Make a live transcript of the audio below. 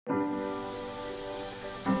Suke,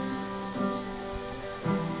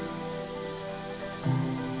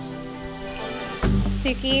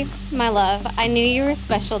 my love, I knew you were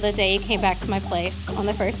special the day you came back to my place on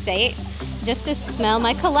the first date, just to smell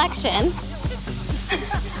my collection.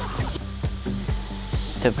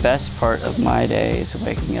 The best part of my day is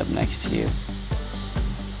waking up next to you.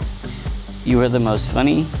 You are the most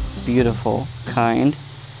funny, beautiful, kind,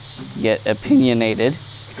 yet opinionated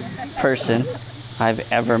person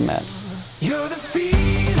I've ever met. You're the feeling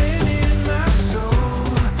in my soul.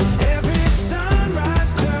 Every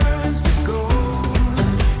sunrise turns to gold.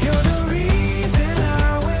 You're the reason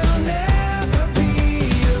I will never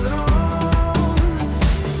be alone.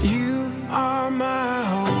 You are my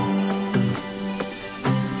home.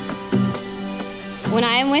 When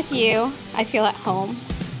I am with you, I feel at home.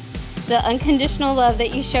 The unconditional love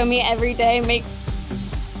that you show me every day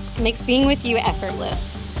makes being with you effortless.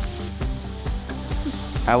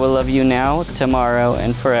 I will love you now, tomorrow,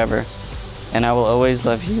 and forever, and I will always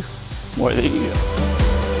love you more than you know.